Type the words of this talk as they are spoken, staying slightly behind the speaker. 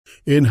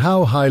In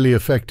How Highly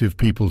Effective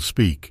People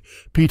Speak,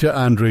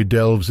 Andrei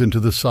delves into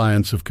the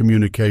science of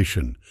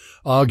communication,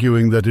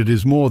 arguing that it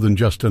is more than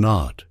just an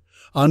art.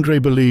 Andrei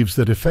believes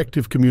that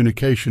effective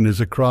communication is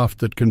a craft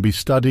that can be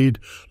studied,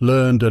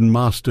 learned, and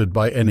mastered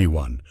by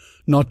anyone,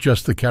 not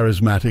just the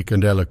charismatic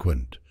and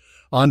eloquent.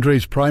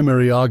 Andrei's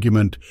primary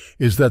argument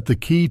is that the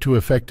key to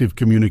effective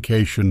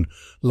communication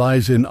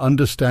lies in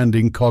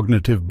understanding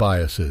cognitive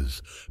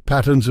biases,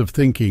 patterns of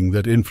thinking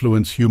that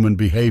influence human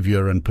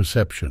behavior and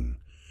perception.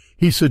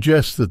 He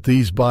suggests that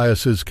these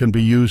biases can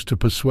be used to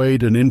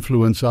persuade and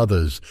influence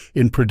others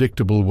in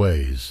predictable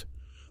ways.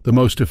 The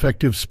most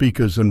effective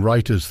speakers and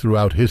writers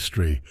throughout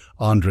history,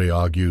 Andrei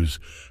argues,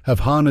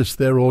 have harnessed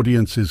their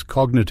audience's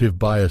cognitive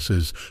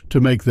biases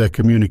to make their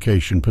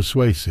communication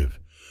persuasive.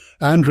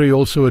 Andrei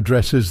also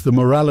addresses the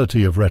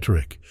morality of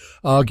rhetoric,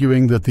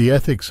 arguing that the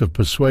ethics of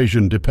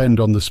persuasion depend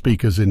on the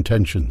speaker's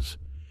intentions.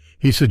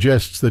 He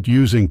suggests that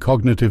using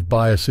cognitive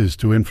biases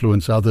to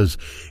influence others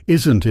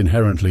isn't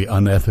inherently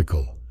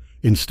unethical.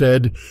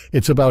 Instead,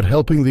 it's about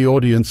helping the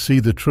audience see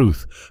the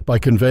truth by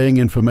conveying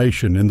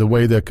information in the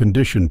way they're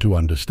conditioned to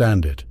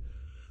understand it.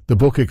 The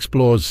book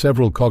explores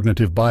several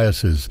cognitive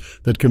biases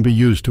that can be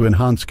used to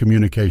enhance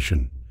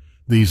communication.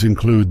 These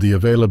include the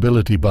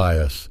availability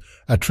bias,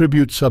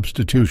 attribute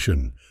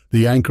substitution,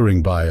 the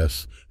anchoring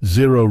bias,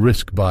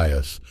 zero-risk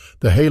bias,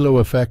 the halo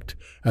effect,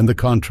 and the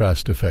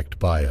contrast effect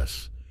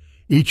bias.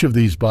 Each of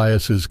these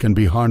biases can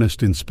be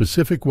harnessed in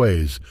specific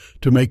ways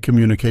to make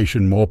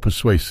communication more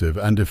persuasive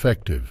and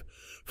effective.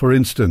 For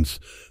instance,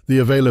 the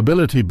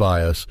availability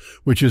bias,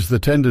 which is the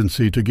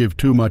tendency to give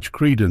too much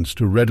credence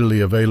to readily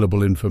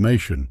available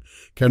information,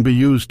 can be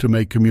used to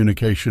make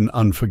communication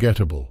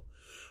unforgettable.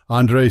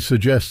 Andrei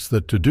suggests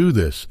that to do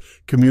this,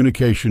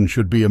 communication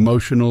should be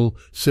emotional,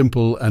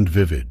 simple, and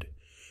vivid.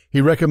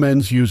 He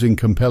recommends using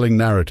compelling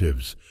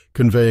narratives,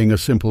 conveying a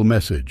simple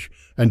message,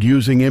 and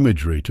using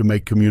imagery to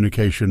make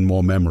communication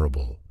more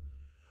memorable.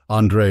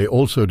 Andrei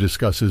also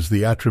discusses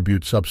the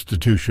attribute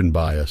substitution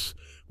bias,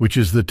 which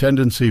is the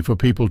tendency for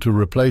people to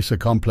replace a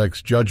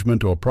complex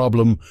judgment or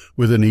problem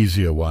with an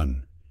easier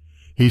one.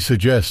 He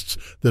suggests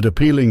that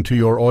appealing to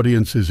your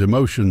audience's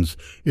emotions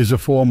is a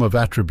form of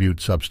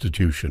attribute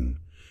substitution.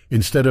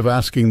 Instead of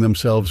asking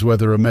themselves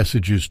whether a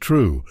message is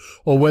true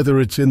or whether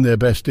it's in their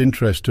best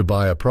interest to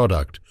buy a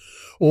product,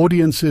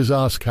 audiences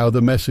ask how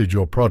the message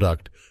or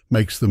product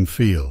makes them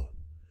feel.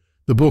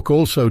 The book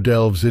also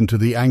delves into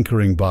the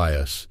anchoring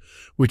bias,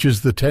 which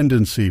is the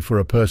tendency for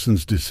a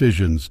person's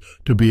decisions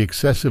to be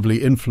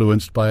excessively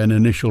influenced by an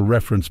initial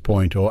reference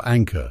point or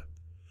anchor.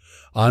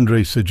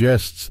 Andrei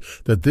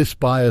suggests that this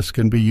bias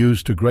can be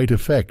used to great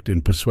effect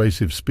in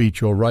persuasive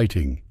speech or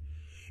writing.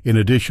 In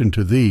addition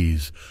to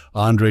these,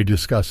 Andrei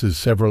discusses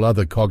several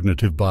other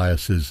cognitive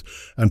biases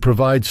and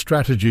provides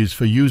strategies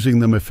for using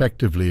them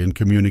effectively in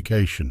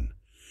communication.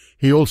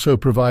 He also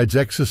provides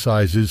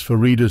exercises for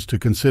readers to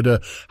consider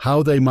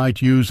how they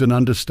might use an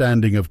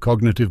understanding of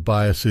cognitive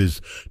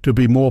biases to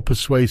be more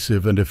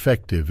persuasive and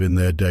effective in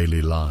their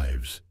daily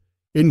lives.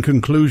 In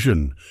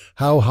conclusion,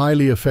 How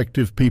Highly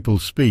Effective People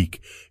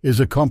Speak is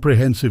a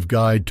comprehensive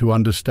guide to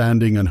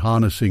understanding and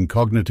harnessing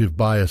cognitive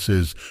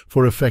biases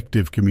for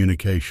effective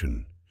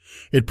communication.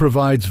 It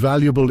provides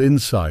valuable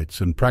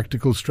insights and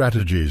practical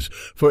strategies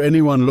for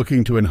anyone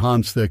looking to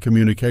enhance their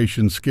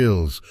communication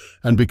skills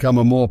and become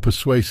a more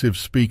persuasive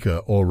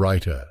speaker or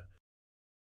writer.